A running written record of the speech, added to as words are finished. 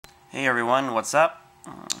Hey everyone, what's up?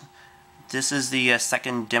 This is the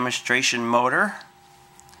second demonstration motor.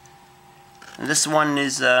 And this one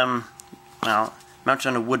is well, mounted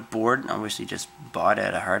on a wood board. Obviously, just bought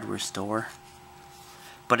at a hardware store.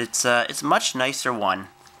 But it's a much nicer one.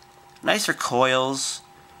 Nicer coils,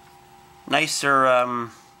 nicer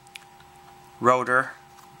rotor.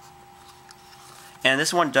 And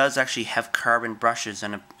this one does actually have carbon brushes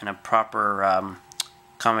and a proper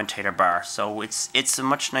commutator bar, so it's a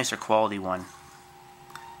much nicer quality one.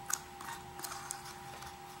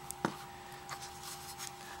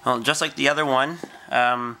 Well, just like the other one,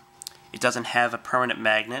 it doesn't have a permanent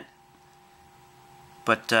magnet,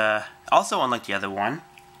 but also unlike the other one,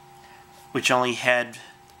 which only had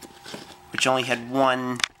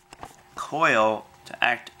one coil to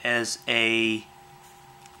act as a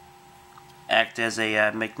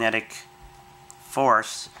magnetic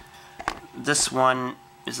force. This one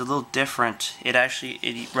is a little different.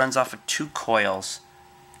 It runs off of two coils,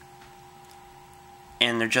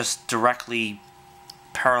 and they're just directly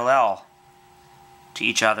parallel to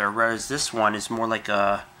each other, whereas this one is more like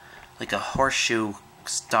a horseshoe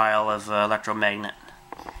style of electromagnet.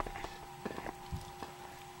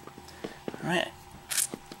 Alright,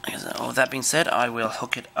 with that being said, I will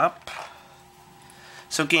hook it up.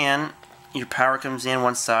 So again, your power comes in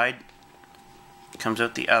one side, comes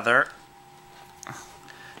out the other.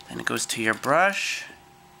 Then it goes to your brush,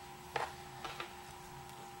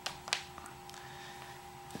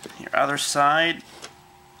 your other side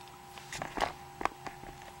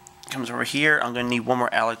comes over here. I'm going to need one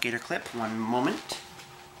more alligator clip. One moment.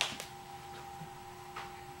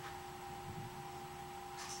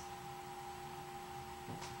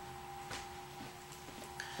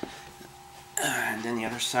 And then the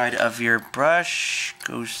other side of your brush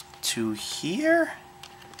goes to here.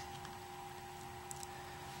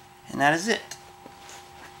 And that is it.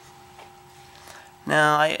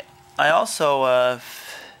 Now I also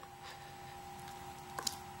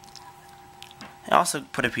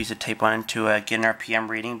put a piece of tape on it to get an RPM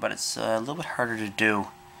reading, but it's a little bit harder to do.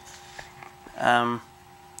 Yeah,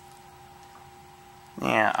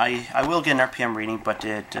 I will get an RPM reading, but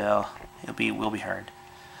will be hard.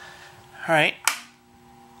 All right.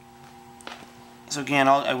 So again,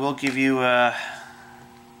 I will give you a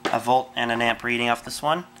volt and an amp reading off this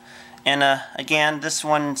one. And again, this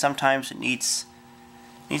one sometimes it needs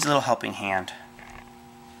a little helping hand.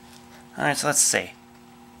 Alright, so let's see.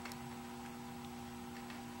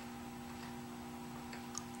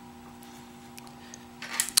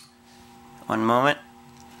 One moment.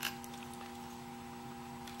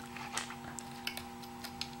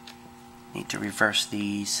 Need to reverse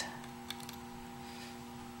these.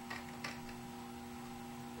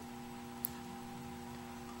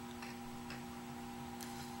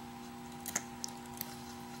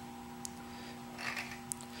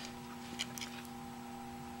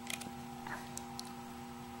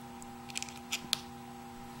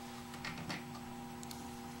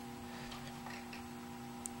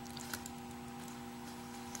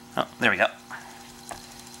 Oh, there we go.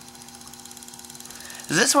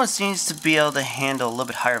 This one seems to be able to handle a little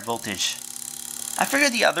bit higher voltage. I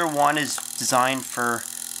figured the other one is designed for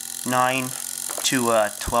 9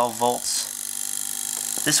 to 12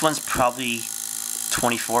 volts. This one's probably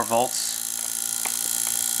 24 volts.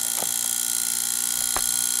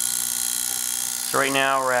 So right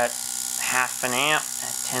now we're at half an amp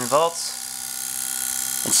at 10 volts.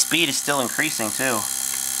 And speed is still increasing too.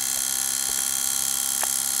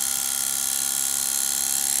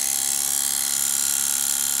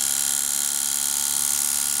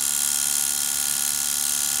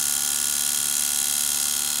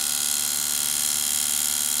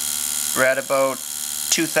 We're at about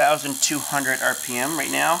 2,200 RPM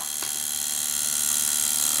right now.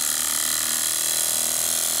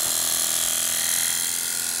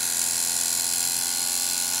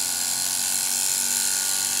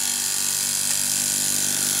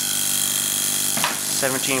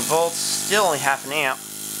 $17 volts, still only half an amp.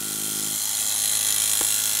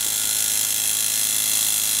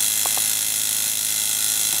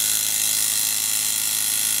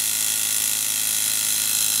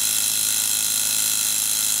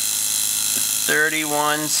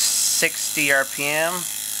 $31.60 RPM.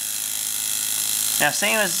 Now,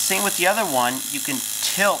 same with the other one. You can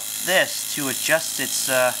tilt this to adjust its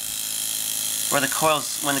when the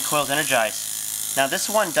coil's energized. Now, this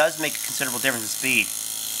one does make a considerable difference in speed.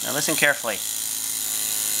 Now, listen carefully.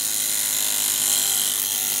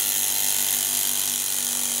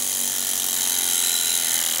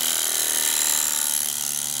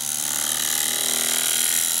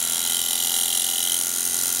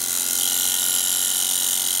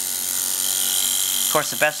 Of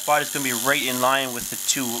course, the best spot is going to be right in line with the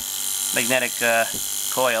two magnetic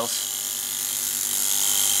coils.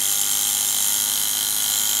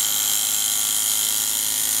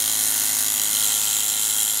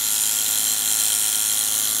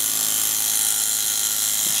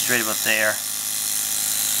 Which is right about there.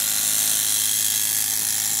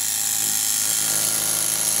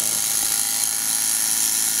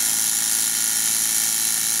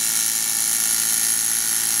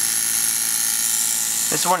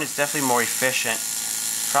 This one is definitely more efficient.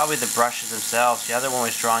 Probably the brushes themselves. The other one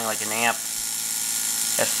was drawing like an amp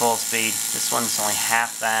at full speed. This one's only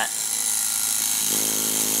half that.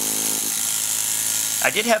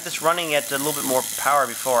 I did have this running at a little bit more power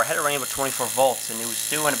before. I had it running about 24 volts and it was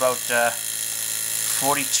doing about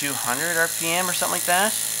 4200 RPM or something like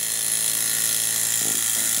that.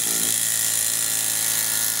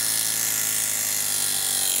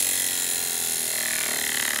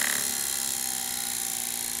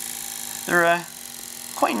 They're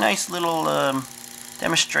quite nice little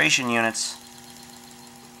demonstration units.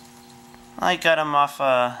 I got them off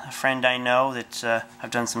a friend I know that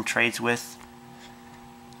I've done some trades with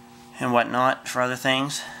and whatnot for other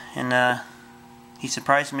things, and he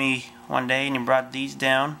surprised me one day and he brought these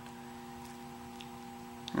down,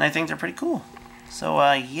 and I think they're pretty cool. So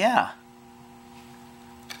yeah.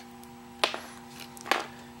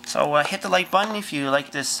 So hit the like button if you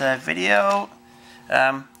like this video.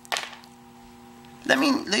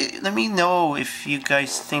 Let me know if you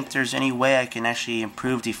guys think there's any way I can actually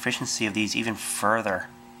improve the efficiency of these even further.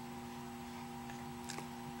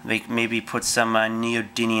 Maybe put some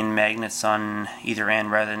neodymium magnets on either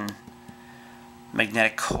end rather than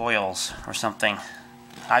magnetic coils or something.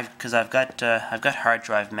 Because I've got hard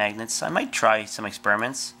drive magnets. I might try some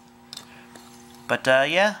experiments. But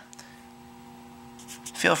yeah,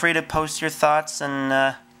 feel free to post your thoughts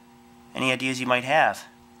and any ideas you might have.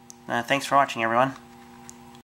 Thanks for watching, everyone.